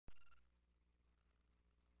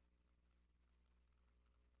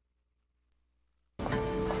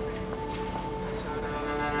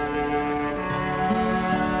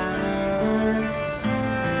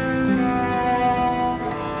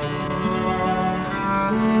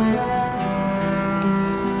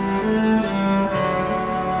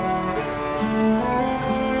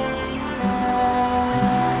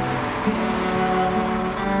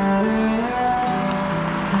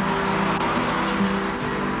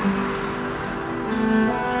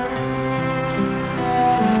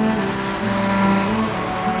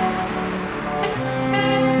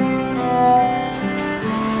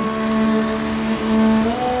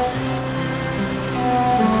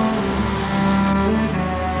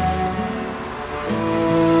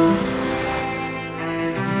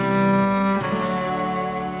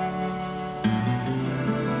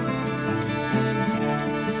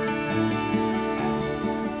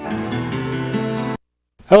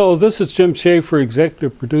Hello, this is Jim Schaefer,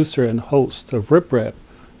 executive producer and host of Rip Rap,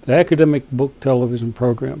 the academic book television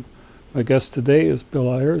program. My guest today is Bill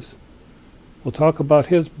Ayers. We'll talk about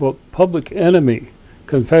his book, Public Enemy,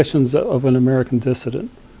 Confessions of an American Dissident.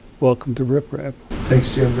 Welcome to Rip Rap.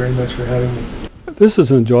 Thanks, Jim, very much for having me. This is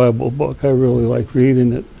an enjoyable book. I really like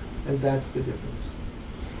reading it. And that's the difference.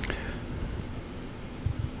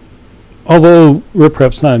 Although Rip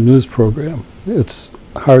Rap's not a news program, it's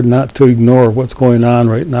hard not to ignore what's going on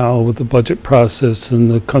right now with the budget process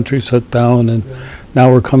and the country shut down, and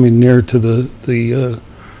now we're coming near to the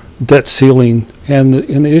debt ceiling and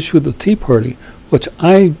the issue of the Tea Party, which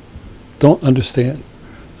I don't understand.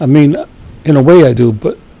 I mean, in a way I do,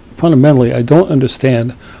 but fundamentally I don't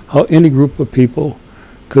understand how any group of people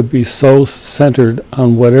could be so centered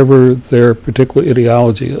on whatever their particular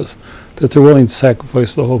ideology is that they're willing to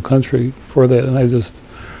sacrifice the whole country for that. And I just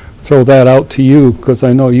throw that out to you because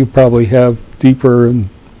I know you probably have deeper and...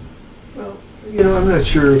 Well, you know, I'm not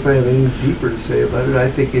sure if I have anything deeper to say about it. I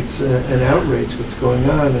think it's an outrage what's going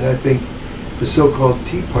on, and I think the so-called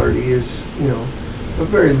Tea Party is, you know, a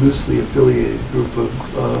very loosely affiliated group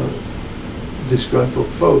of disgruntled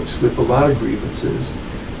folks with a lot of grievances.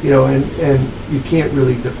 You know, and you can't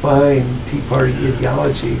really define Tea Party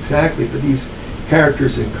ideology exactly, but these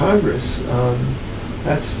characters in Congress,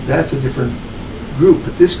 that's a different group.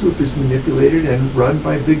 But this group is manipulated and run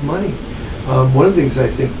by big money. One of the things I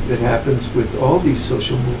think that happens with all these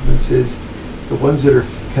social movements is the ones that are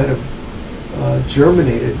kind of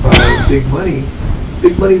germinated by big money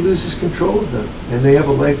loses control of them, and they have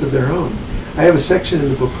a life of their own. I have a section in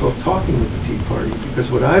the book called Talking with the Tea Party,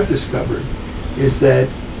 because what I've discovered is that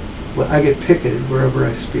I get picketed wherever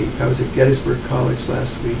I speak. I was at Gettysburg College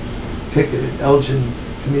last week, picketed. Elgin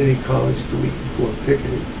Community College the week before,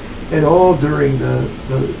 picketed. And all during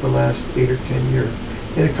the last 8 or 10 years.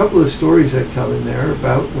 And a couple of stories I tell in there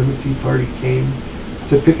about when the Tea Party came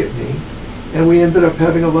to picket me, and we ended up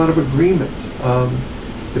having a lot of agreement.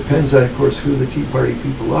 Depends on, of course, who the Tea Party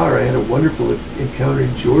people are. I had a wonderful encounter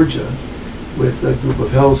in Georgia with a group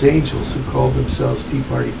of Hell's Angels who called themselves Tea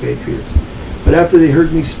Party Patriots. But after they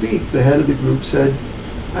heard me speak, the head of the group said,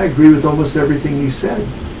 "I agree with almost everything you said,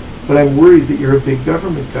 but I'm worried that you're a big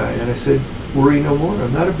government guy." And I said, "Worry no more.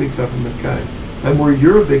 I'm not a big government guy. I'm worried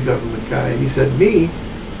you're a big government guy." And he said, "Me?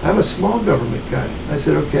 I'm a small government guy." I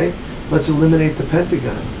said, "Okay, let's eliminate the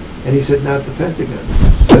Pentagon." And he said, "Not the Pentagon."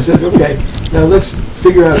 So I said, "Okay, now let's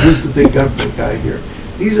figure out who's the big government guy here."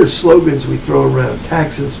 These are slogans we throw around: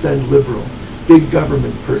 tax and spend liberal, big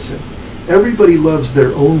government person. Everybody loves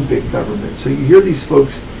their own big government. So you hear these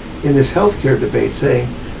folks in this healthcare debate saying,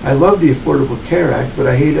 "I love the Affordable Care Act, but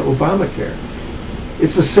I hate Obamacare."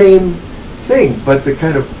 It's the same thing, but the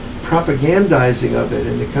kind of propagandizing of it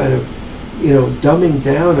and the kind of, you know, dumbing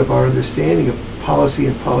down of our understanding of policy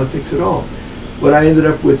and politics at all. What I ended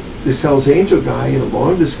up with this Hell's Angel guy in a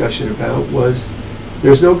long discussion about was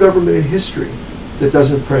there's no government in history that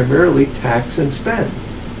doesn't primarily tax and spend.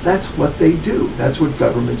 That's what they do. That's what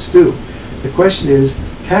governments do. The question is,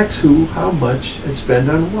 tax who, how much, and spend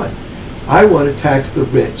on what? I want to tax the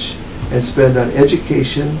rich and spend on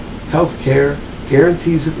education, health care,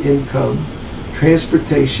 guarantees of income,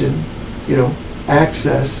 transportation, you know,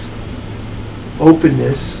 access,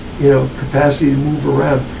 openness, you know, capacity to move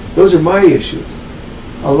around. Those are my issues.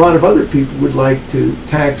 A lot of other people would like to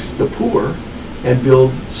tax the poor and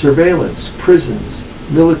build surveillance, prisons,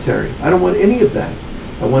 military. I don't want any of that.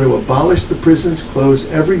 I want to abolish the prisons, close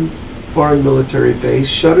every foreign military base,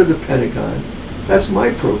 shutter the Pentagon. That's my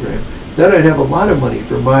program. Then I'd have a lot of money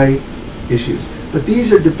for my issues. But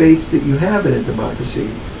these are debates that you have in a democracy.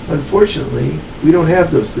 Unfortunately, we don't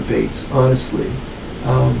have those debates, honestly,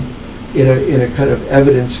 in a kind of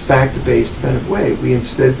evidence, fact-based kind of way. We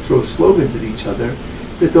instead throw slogans at each other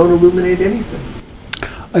that don't illuminate anything.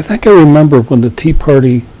 I think I remember when the Tea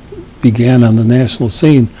Party began on the national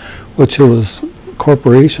scene, which was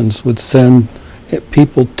corporations would send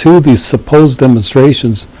people to these supposed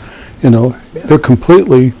demonstrations. You know, Yeah. they're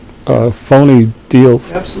completely phony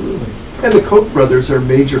deals. Absolutely. And the Koch brothers are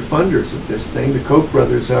major funders of this thing. The Koch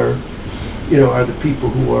brothers are, you know, are the people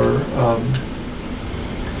who are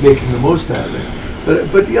making the most out of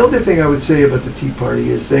it. But the other thing I would say about the Tea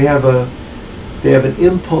Party is they have an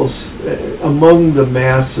impulse among the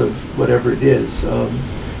mass of whatever it is.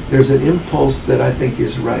 There's an impulse that I think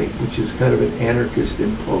is right, which is kind of an anarchist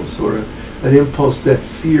impulse, or an impulse that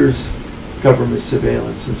fears government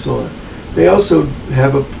surveillance and so on. They also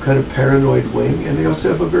have a kind of paranoid wing, and they also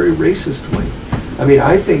have a very racist wing. I mean,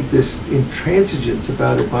 I think this intransigence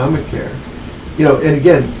about Obamacare, you know, and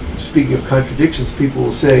again, speaking of contradictions, people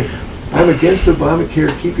will say, "I'm against Obamacare,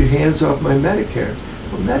 keep your hands off my Medicare."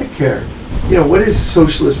 Well, Medicare, what is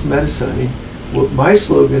socialist medicine? I mean, my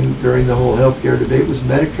slogan during the whole healthcare debate was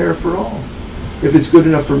Medicare for all. If it's good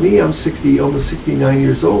enough for me, I'm 60, almost 69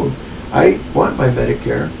 years old. I want my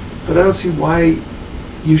Medicare, but I don't see why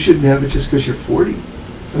you shouldn't have it just because you're 40.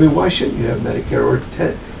 I mean, why shouldn't you have Medicare? Or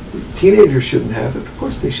teenagers shouldn't have it. Of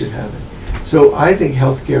course they should have it. So I think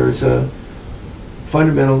healthcare is a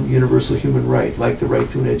fundamental universal human right, like the right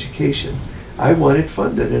to an education. I want it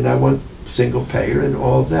funded, and I want single payer and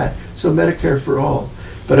all of that. So Medicare for all.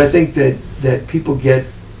 But I think that people get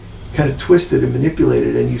kind of twisted and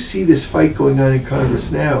manipulated, and you see this fight going on in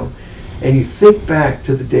Congress now, and you think back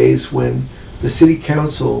to the days when the city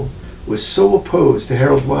council was so opposed to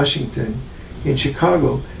Harold Washington in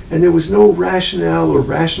Chicago, and there was no rationale or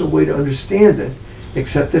rational way to understand it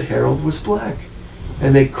except that Harold was black,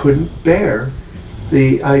 and they couldn't bear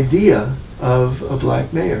the idea of a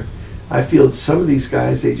black mayor. I feel that some of these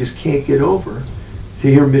guys, they just can't get over to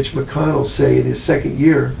hear Mitch McConnell say in his second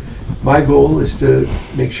year, my goal is to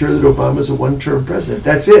make sure that Obama's a one-term president.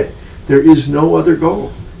 That's it. There is no other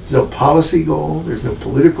goal. There's no policy goal. There's no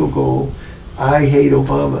political goal. I hate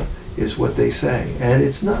Obama is what they say. And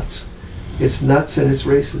it's nuts. It's nuts and it's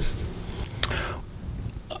racist.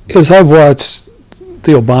 As I've watched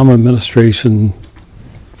the Obama administration,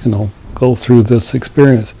 go through this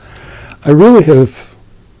experience, I really have,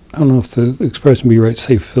 I don't know if the expression be right,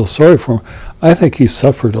 say feel sorry for him. I think he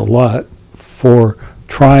suffered a lot for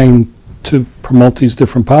trying to promote these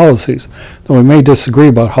different policies. Now, we may disagree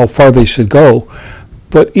about how far they should go,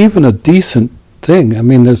 but even a decent thing, I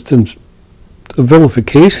mean, there's been a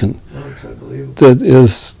vilification that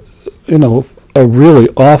is, a really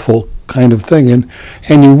awful kind of thing.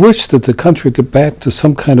 And you wish that the country get back to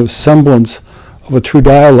some kind of semblance of a true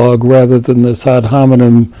dialogue rather than this ad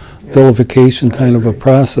hominem vilification kind of a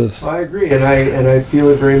process. I agree, and I feel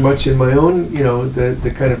it very much in my own,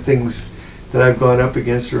 the kind of things that I've gone up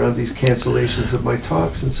against around these cancellations of my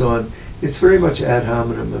talks and so on. It's very much ad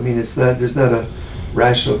hominem. I mean, there's not a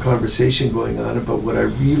rational conversation going on about what I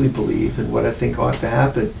really believe and what I think ought to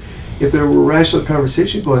happen. If there were rational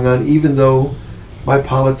conversation going on, even though my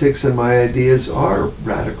politics and my ideas are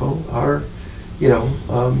radical, are,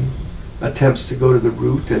 attempts to go to the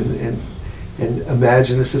root and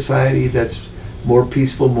imagine a society that's more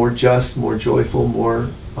peaceful, more just, more joyful,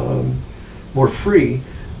 more free.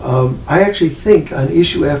 I actually think on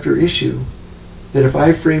issue after issue that if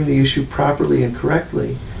I frame the issue properly and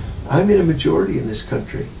correctly, I'm in a majority in this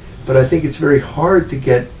country. But I think it's very hard to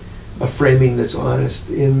get a framing that's honest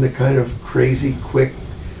in the kind of crazy, quick,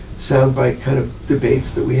 soundbite kind of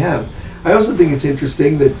debates that we have. I also think it's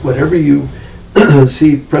interesting that whatever you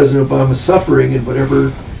see President Obama suffering and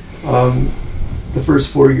whatever the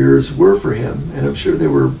first 4 years were for him, and I'm sure they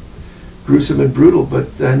were gruesome and brutal,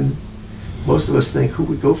 but then most of us think, who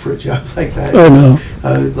would go for a job like that? Oh, no.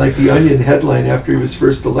 Like the Onion headline after he was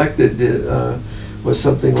first elected was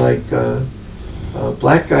something like,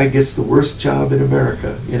 black guy gets the worst job in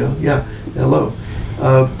America. Yeah, hello.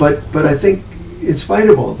 But I think in spite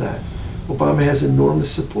of all that, Obama has enormous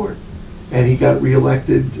support. And he got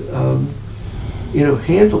reelected,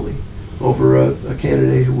 handily over a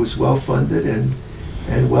candidate who was well-funded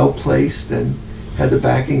and well-placed and had the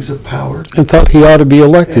backings of power. And thought he ought to be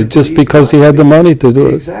elected just because he had the money to do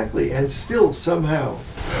it. Exactly, and still somehow.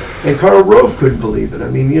 And Karl Rove couldn't believe it. I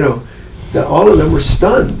mean, all of them were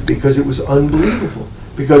stunned because it was unbelievable.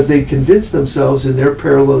 Because they convinced themselves in their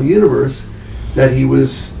parallel universe that he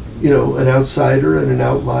was, an outsider and an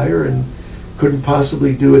outlier and couldn't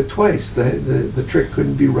possibly do it twice. The trick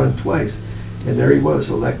couldn't be run twice. And there he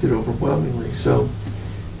was, elected overwhelmingly. So,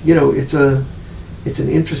 it's an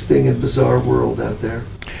interesting and bizarre world out there.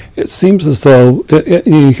 It seems as though,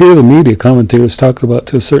 you hear the media commentators talking about it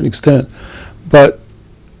to a certain extent, but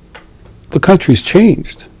the country's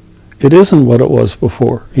changed. It isn't what it was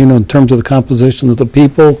before, in terms of the composition of the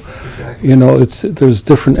people. Exactly. There's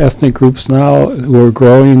different ethnic groups now who are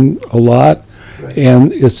growing a lot, right.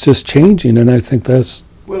 And it's just changing, and I think that's...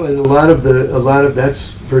 Well, and a lot of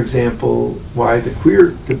that's, for example, why the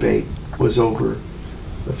queer debate was over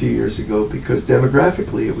a few years ago, because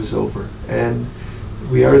demographically it was over, and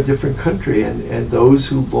we are a different country, and those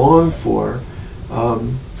who long for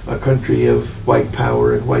a country of white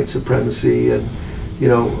power and white supremacy and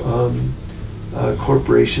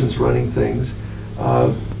corporations running things,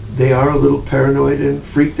 they are a little paranoid and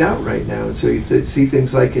freaked out right now. And so you see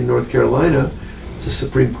things like in North Carolina, the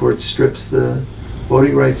Supreme Court strips the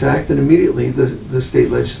Voting Rights Act, and immediately the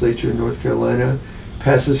state legislature in North Carolina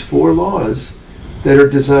passes 4 laws that are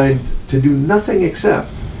designed to do nothing except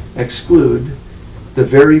exclude the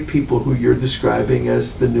very people who you're describing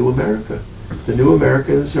as the new America. the new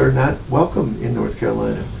Americans are not welcome in North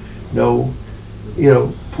Carolina. No,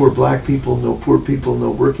 poor black people, no poor people,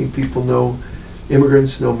 no working people, no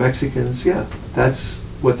immigrants, no Mexicans. Yeah, that's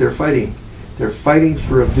what they're fighting. They're fighting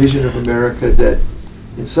for a vision of America that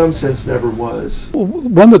in some sense never was. Well,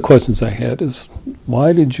 one of the questions I had is,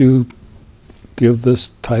 why did you give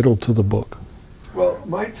this title to the book? Well,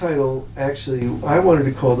 my title, actually, I wanted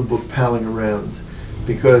to call the book Palling Around,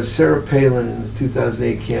 because Sarah Palin in the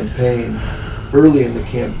 2008 campaign, early in the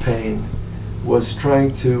campaign, was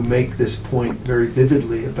trying to make this point very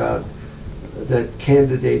vividly about that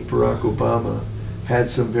candidate Barack Obama had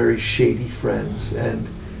some very shady friends, and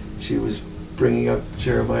she was bringing up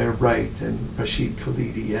Jeremiah Wright and Rashid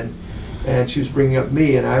Khalidi, and she was bringing up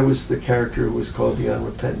me, and I was the character who was called the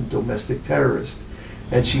unrepentant domestic terrorist.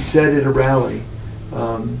 And she said at a rally,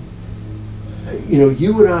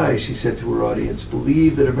 you and I, she said to her audience,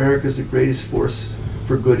 believe that America is the greatest force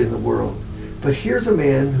for good in the world. But here's a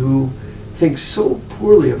man who thinks so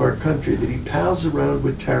poorly of our country that he pals around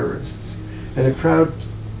with terrorists. And the crowd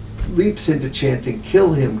leaps into chanting,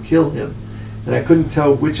 kill him, kill him. And I couldn't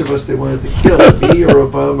tell which of us they wanted to kill, me or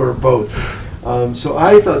Obama or both. So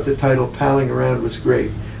I thought the title Palling Around was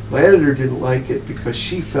great. My editor didn't like it because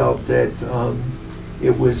she felt that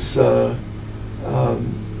it was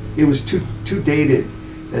too dated,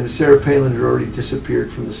 and Sarah Palin had already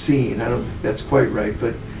disappeared from the scene. I don't think that's quite right,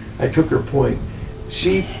 but I took her point.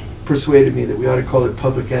 She persuaded me that we ought to call it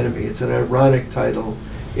Public Enemy. It's an ironic title.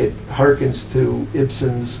 It harkens to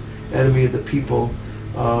Ibsen's Enemy of the People,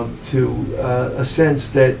 to a sense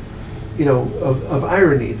that, of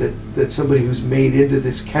irony, that somebody who's made into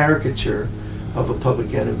this caricature of a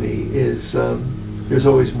public enemy is, there's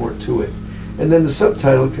always more to it. And then the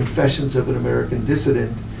subtitle, Confessions of an American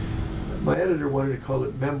Dissident, my editor wanted to call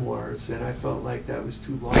it Memoirs, and I felt like that was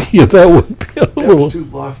too lofty. Yeah, that would be a That little... was too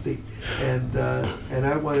lofty. And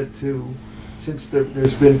I wanted to, since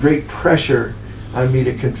there's been great pressure on me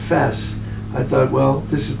to confess, I thought, well,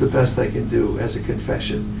 this is the best I can do as a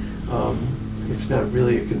confession. It's not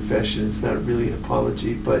really a confession, it's not really an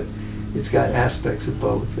apology, but it's got aspects of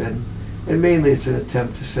both. And mainly it's an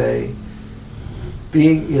attempt to say,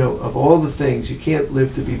 being, of all the things, you can't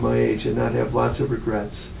live to be my age and not have lots of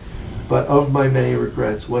regrets. But of my many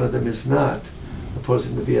regrets, one of them is not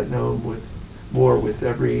opposing the Vietnam War with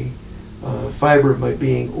every fiber of my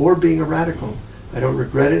being, or being a radical. I don't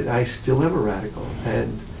regret it, I still am a radical.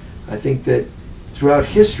 And I think that throughout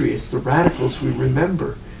history, it's the radicals we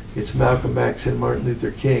remember. It's Malcolm X and Martin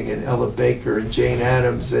Luther King and Ella Baker and Jane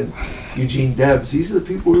Addams and Eugene Debs. These are the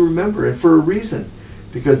people we remember, and for a reason,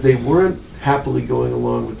 because they weren't happily going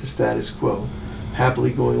along with the status quo,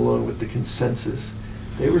 happily going along with the consensus.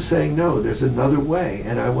 They were saying, no, there's another way,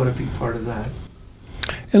 and I want to be part of that.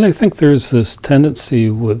 And I think there's this tendency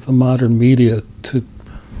with the modern media to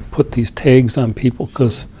put these tags on people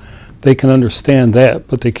because they can understand that,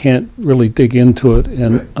 but they can't really dig into it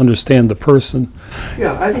and understand the person.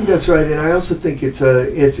 Yeah, I think that's right, and I also think it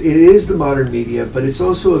is the modern media, but it's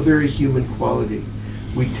also a very human quality.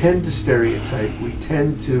 We tend to stereotype, we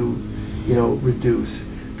tend to, reduce,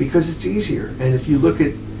 because it's easier. And if you look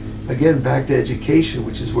at, again, back to education,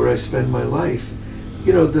 which is where I spend my life,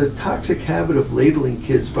 the toxic habit of labeling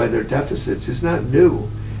kids by their deficits is not new.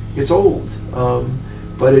 It's old,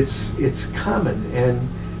 but it's common, and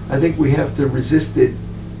I think we have to resist it.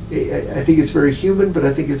 I think it's very human, but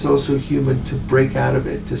I think it's also human to break out of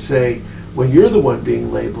it, to say, when you're the one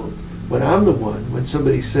being labeled, when I'm the one, when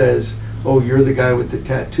somebody says, oh, you're the guy with the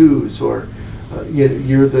tattoos, or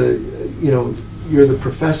you're the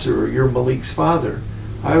professor, or you're Malik's father,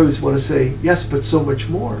 I always want to say, yes, but so much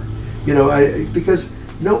more. Because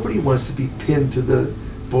nobody wants to be pinned to the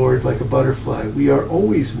board like a butterfly. We are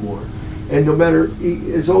always more. And no matter,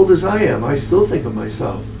 as old as I am, I still think of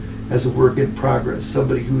myself as a work in progress,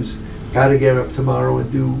 somebody who's got to get up tomorrow and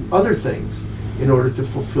do other things in order to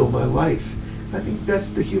fulfill my life. I think that's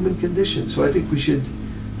the human condition. So I think we should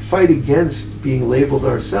fight against being labeled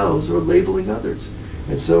ourselves or labeling others.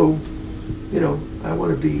 And so, I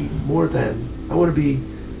want to be more than, I want to be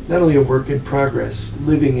not only a work in progress,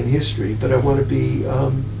 living in history, but I want to be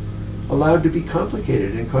allowed to be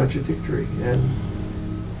complicated and contradictory. And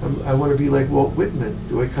I want to be like Walt Whitman.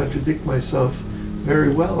 Do I contradict myself?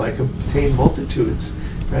 Very well. I contain multitudes,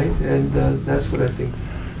 right? And that's what I think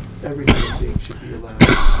every human being should be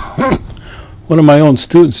allowed. One of my own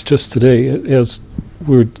students just today, as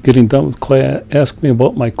we were getting done with class, asked me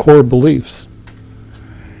about my core beliefs.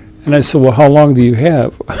 And I said, well, how long do you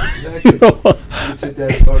have? Exactly.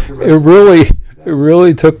 It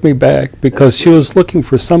really took me back, because she was looking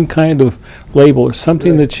for some kind of label or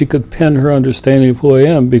something that she could pin her understanding of who I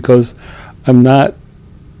am, because Right. not,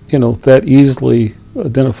 that easily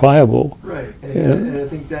identifiable. Right, And- and I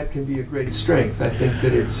think that can be a great strength. I think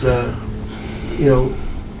that it's, you know,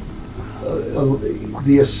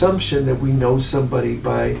 the assumption that we know somebody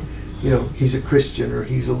by, he's a Christian, or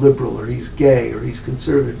he's a liberal, or he's gay, or he's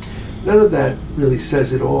conservative. None of that really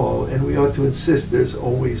says it all, and we ought to insist there's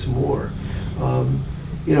always more.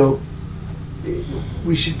 You know,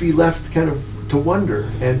 we should be left kind of to wonder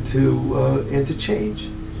and to change,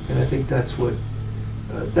 and I think that's what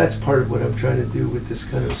that's part of what I'm trying to do with this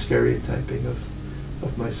kind of stereotyping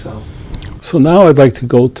of myself. So now I'd like to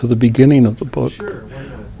go to the beginning of the book, Sure, why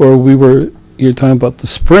not? where you're talking about the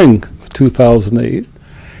spring of 2008,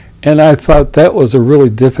 and I thought that was a really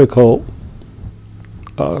difficult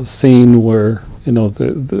scene where, it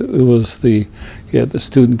was you had the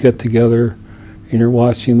student get together, and you're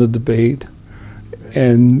watching the debate,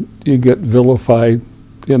 and you get vilified,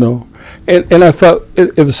 And I thought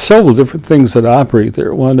there's several different things that operate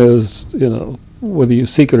there. One is, whether you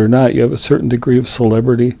seek it or not, you have a certain degree of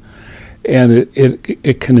celebrity, and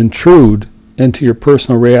it can intrude into your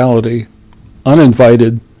personal reality,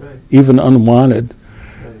 uninvited, Right. even unwanted.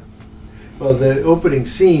 Right. Well, the opening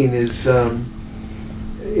scene is,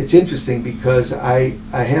 it's interesting because I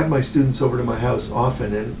have my students over to my house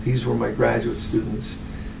often, and these were my graduate students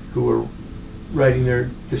who were writing their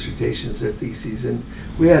dissertations, their theses, and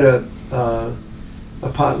we had a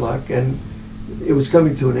potluck, and it was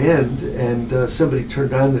coming to an end, and somebody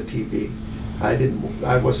turned on the TV.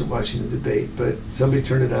 I wasn't watching the debate, but somebody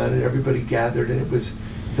turned it on, and everybody gathered, and it was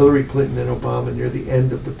Hillary Clinton and Obama near the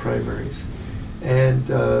end of the primaries. And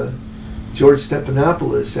George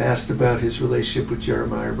Stephanopoulos asked about his relationship with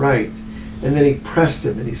Jeremiah Wright, and then he pressed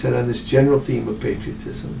him, and he said, on this general theme of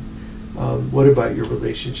patriotism, what about your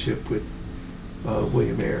relationship with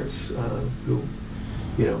William Ayers, who,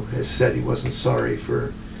 has said he wasn't sorry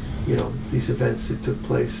for, these events that took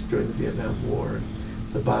place during the Vietnam War, and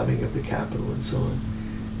the bombing of the Capitol and so on.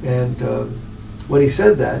 And when he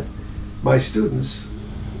said that, my students,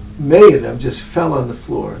 many of them just fell on the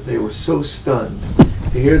floor. They were so stunned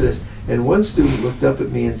to hear this. And one student looked up at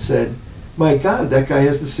me and said, "My God, that guy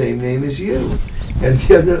has the same name as you." And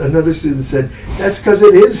another student said, "That's because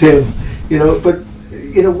it is him." But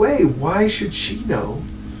in a way, why should she know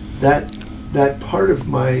that part of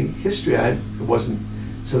my history? It wasn't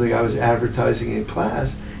something I was advertising in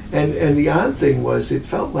class. And the odd thing was, it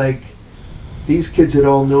felt like these kids had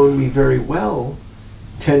all known me very well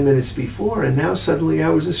 10 minutes before, and now suddenly I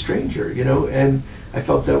was a stranger, and I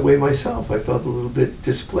felt that way myself. I felt a little bit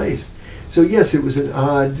displaced. So yes, it was an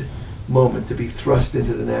odd moment to be thrust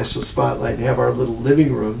into the national spotlight and have our little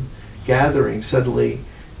living room gathering suddenly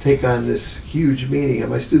take on this huge meaning. And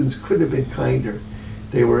my students couldn't have been kinder.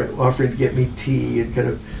 They were offering to get me tea and kind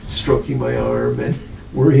of stroking my arm and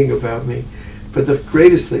worrying about me. But the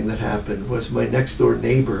greatest thing that happened was my next door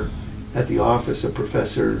neighbor at the office, a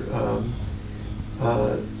professor,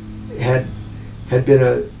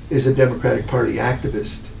 is a Democratic Party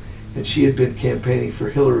activist, and she had been campaigning for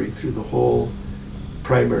Hillary through the whole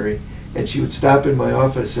primary. And she would stop in my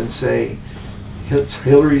office and say, "It's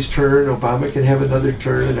Hillary's turn. Obama can have another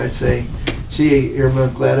turn." And I'd say, "Gee, Irma,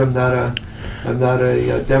 I'm glad I'm not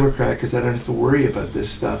a Democrat, because I don't have to worry about this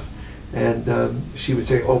stuff." And she would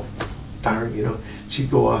say, "Oh, darn,"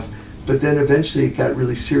 she'd go off. But then eventually it got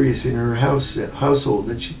really serious in her household,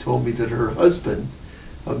 and she told me that her husband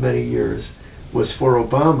of many years was for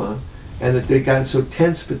Obama, and that they'd gotten so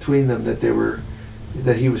tense between them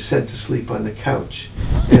that he was sent to sleep on the couch.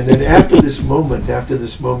 And then after this moment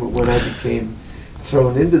when I became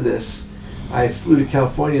thrown into this, I flew to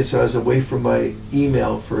California, so I was away from my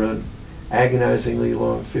email for an agonizingly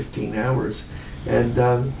long 15 hours. And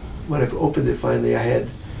when I opened it finally, I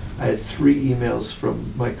had 3 emails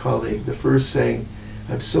from my colleague. The first saying,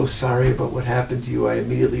 "I'm so sorry about what happened to you. I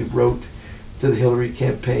immediately wrote to the Hillary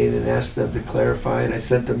campaign and asked them to clarify, and I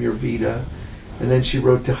sent them your vita." And then she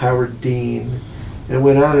wrote to Howard Dean, and it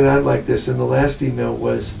went on and on like this. And the last email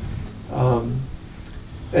was,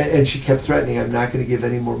 and she kept threatening, "I'm not going to give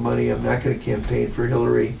any more money. I'm not going to campaign for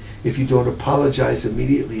Hillary if you don't apologize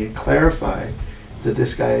immediately and clarify that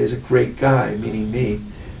this guy is a great guy," meaning me.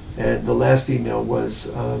 And the last email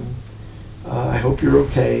was, "I hope you're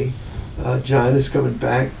okay. John is come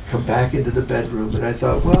back into the bedroom." And I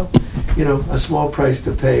thought, well, a small price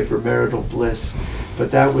to pay for marital bliss.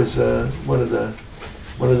 But that was one of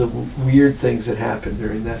the weird things that happened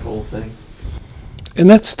during that whole thing. And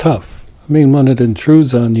that's tough. I mean, when it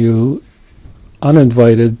intrudes on you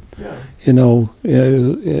uninvited, Yeah.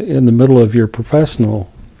 In the middle of your professional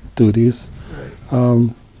duties.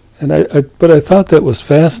 Right. But I thought that was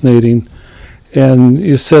fascinating, And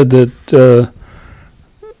you said that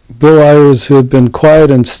Bill Ayers, who had been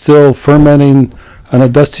quiet and still fermenting on a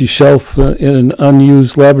dusty shelf in an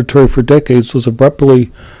unused laboratory for decades, was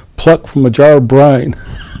abruptly plucked from a jar of brine.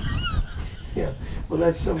 Yeah, well,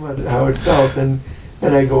 that's somewhat how it felt, and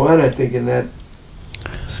I go on, I think, in that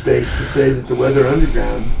space to say that the Weather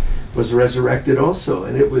Underground was resurrected also,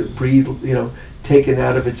 and it was breathed, taken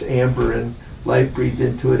out of its amber and life breathed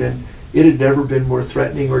into it, and it had never been more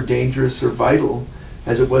threatening or dangerous or vital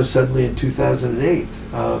as it was suddenly in 2008.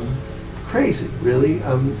 Crazy, really.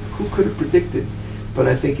 Who could have predicted? But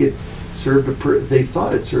I think it served they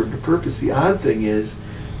thought it served a purpose. The odd thing is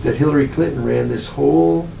that Hillary Clinton ran this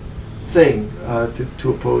whole thing to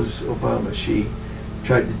oppose Obama. She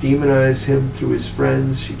tried to demonize him through his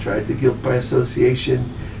friends. She tried to guilt by association.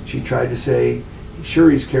 She tried to say, sure,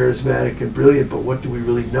 he's charismatic and brilliant, but what do we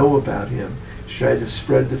really know about him? She tried to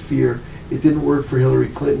spread the fear. It didn't work for Hillary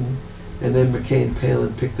Clinton, and then McCain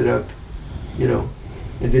Palin picked it up, and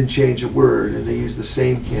didn't change a word, and they used the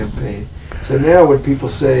same campaign. So now when people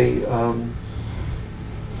say, can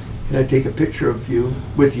I take a picture of you,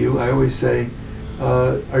 with you, I always say,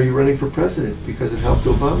 are you running for president? Because it helped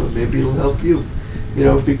Obama. Maybe it'll help you.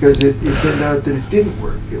 Because it turned out that it didn't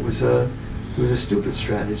work. It was a stupid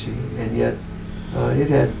strategy, and yet it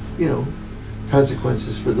had,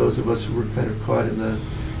 consequences for those of us who were kind of caught in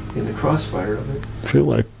the crossfire of it. I feel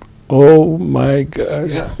like, oh my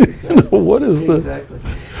gosh, Yeah, exactly. what is this? Exactly.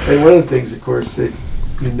 And one of the things, of course, that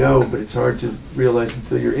but it's hard to realize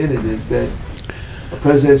until you're in it, is that a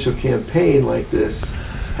presidential campaign like this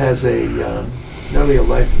has not only a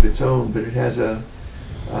life of its own, but it has a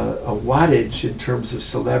wattage in terms of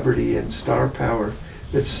celebrity and star power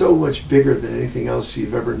that's so much bigger than anything else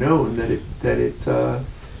you've ever known, that it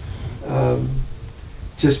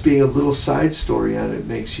just being a little side story on it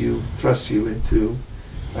thrusts you into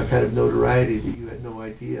a kind of notoriety that you had no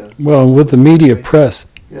idea. Well, with the media press,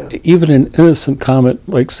 Yeah. even an innocent comment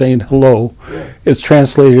like saying hello Yeah. is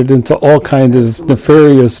translated into all kind of Absolutely.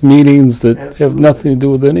 nefarious meanings that have Absolutely. nothing to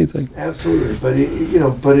do with anything. Absolutely,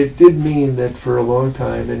 but it did mean that for a long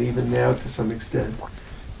time, and even now to some extent,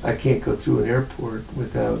 I can't go through an airport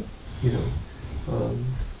without,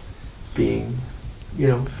 being,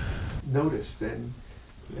 noticed, and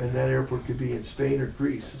that airport could be in Spain or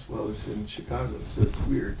Greece as well as in Chicago. So it's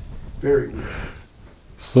weird, very weird.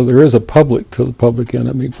 So there is a public to the public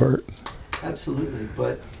enemy part. Absolutely,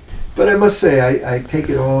 but I must say I take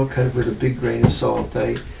it all kind of with a big grain of salt.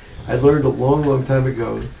 I learned a long time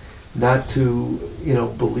ago not to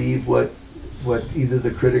believe what either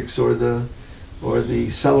the critics or the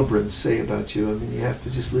celebrants say about you. I mean, you have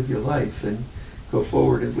to just live your life and go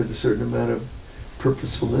forward with a certain amount of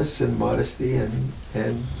purposefulness and modesty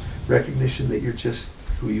and recognition that you're just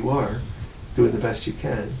who you are, doing the best you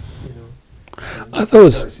can. I thought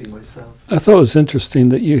That's how I see myself. I thought it was interesting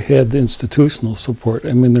that you had the institutional support.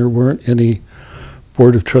 I mean, there weren't any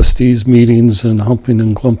board of trustees meetings and humping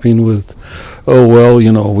and clumping with, oh, well,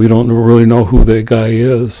 we don't really know who that guy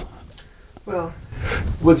is. Well,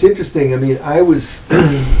 what's interesting, I mean, I was,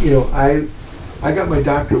 I got my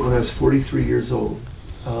doctorate when I was 43 years old.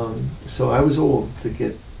 So I was old to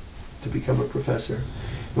become a professor.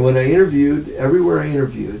 And when I interviewed, everywhere I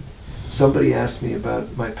interviewed, somebody asked me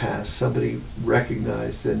about my past. Somebody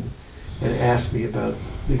recognized and asked me about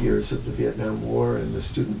the years of the Vietnam War and the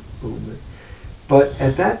student movement. But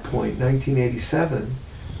at that point, 1987,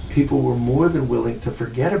 people were more than willing to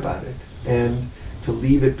forget about it and to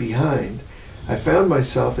leave it behind. I found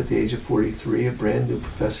myself at the age of 43 a brand new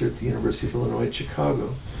professor at the University of Illinois at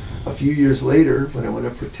Chicago. A few years later, when I went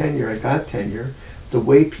up for tenure, I got tenure the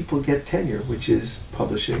way people get tenure, which is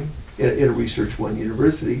publishing in a Research One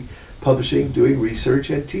university, publishing, doing research,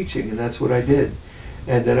 and teaching, and that's what I did.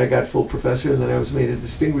 And then I got full professor, and then I was made a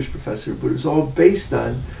distinguished professor, but it was all based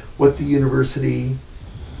on what the university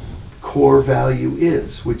core value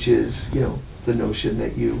is, which is, the notion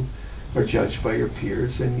that you are judged by your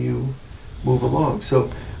peers and you move along.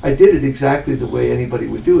 So I did it exactly the way anybody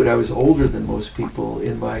would do it. I was older than most people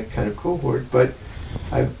in my kind of cohort, but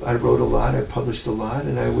I wrote a lot, I published a lot,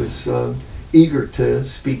 and I was eager to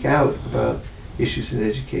speak out about issues in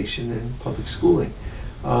education and public schooling.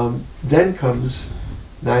 Then comes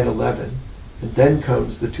 9/11, and then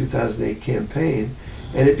comes the 2008 campaign,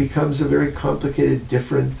 and it becomes a very complicated,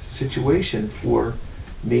 different situation for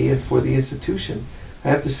me and for the institution. I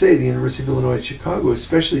have to say, the University of Illinois at Chicago,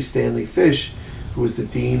 especially Stanley Fish, who was the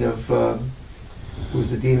dean of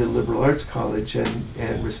Liberal Arts College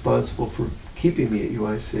and responsible for keeping me at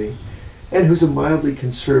UIC, and who's a mildly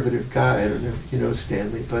conservative guy. I don't know if you know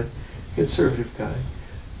Stanley, but conservative guy.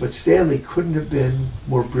 But Stanley couldn't have been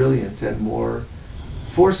more brilliant and more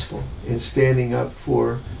forceful in standing up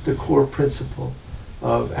for the core principle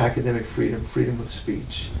of academic freedom, freedom of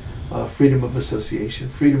speech, freedom of association,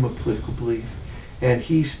 freedom of political belief. And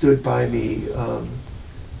he stood by me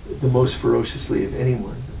the most ferociously of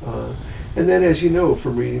anyone. And then, as you know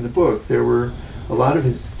from reading the book, there were a lot of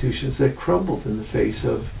institutions that crumbled in the face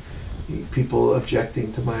of people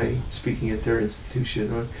objecting to my speaking at their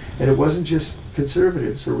institution. And it wasn't just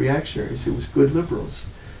conservatives or reactionaries, it was good liberals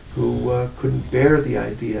who couldn't bear the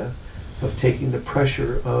idea of taking the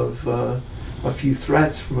pressure of a few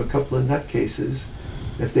threats from a couple of nutcases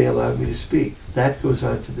if they allowed me to speak. That goes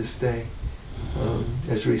on to this day.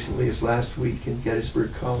 As recently as last week in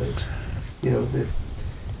Gettysburg College, you know,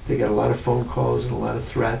 they got a lot of phone calls and a lot of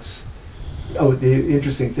threats. Oh, the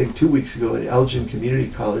interesting thing, 2 weeks ago at Elgin Community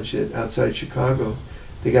College outside Chicago,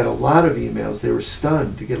 they got a lot of emails. They were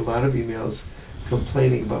stunned to get a lot of emails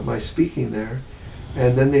complaining about my speaking there.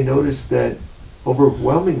 And then they noticed that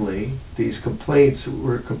overwhelmingly these complaints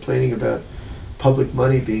were complaining about public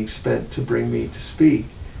money being spent to bring me to speak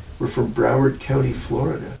were from Broward County,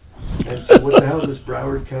 Florida. And so what the hell does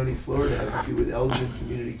Broward County, Florida have to do with Elgin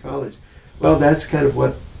Community College? Well, that's kind of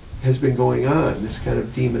what has been going on. This kind of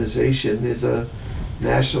demonization is a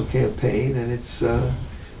national campaign, and it's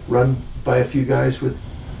run by a few guys with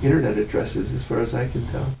internet addresses, as far as I can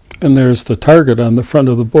tell. And there's the target on the front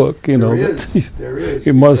of the book, you know. There is.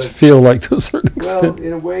 It must feel like to a certain extent. Well,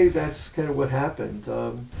 in a way, that's kind of what happened.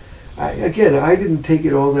 I didn't take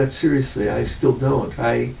it all that seriously. I still don't.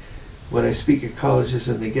 When I speak at colleges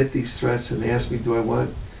and they get these threats and they ask me, do I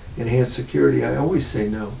want enhanced security, I always say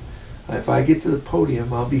no. If I get to the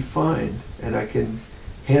podium, I'll be fine, and I can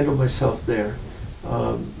handle myself there.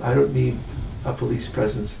 I don't need a police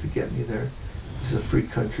presence to get me there. This is a free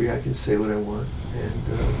country. I can say what I want.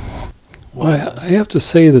 And well, I have to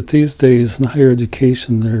say that these days in higher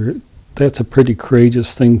education, that's a pretty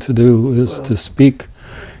courageous thing to do, is to speak,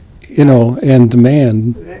 you know, and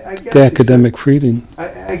demand the academic freedom.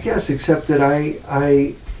 I guess, except that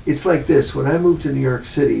it's like this. When I moved to New York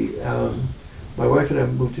City, my wife and I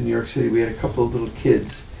moved to New York City. We had a couple of little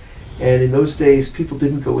kids. And in those days, people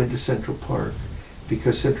didn't go into Central Park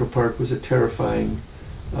because Central Park was a terrifying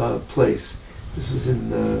place. This was in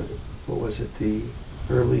the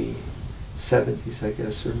early 70s, I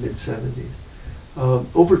guess, or mid-70s.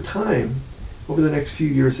 Over time, over the next few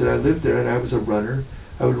years that I lived there, and I was a runner,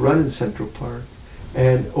 I would run in Central Park.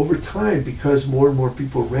 And over time, because more and more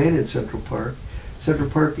people ran in Central Park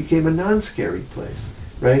became a non-scary place,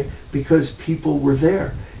 right? Because people were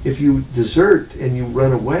there. If you desert and you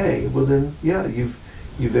run away, well then, yeah, you've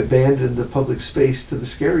abandoned the public space to the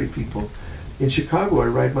scary people. In Chicago, I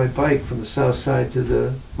ride my bike from the south side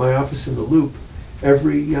to my office in the Loop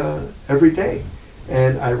every day.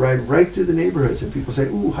 And I ride right through the neighborhoods, and people say,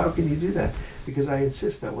 ooh, how can you do that? Because I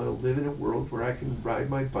insist I want to live in a world where I can ride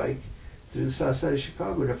my bike through the south side of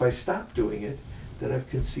Chicago. And if I stop doing it, then I've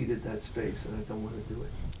conceded that space, and I don't want to do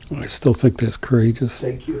it. I still think that's courageous.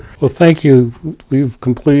 Thank you. Well, thank you. We've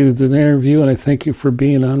completed an interview, and I thank you for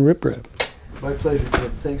being on Rip Rap. My pleasure,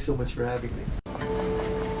 Tim. Thanks so much for having me.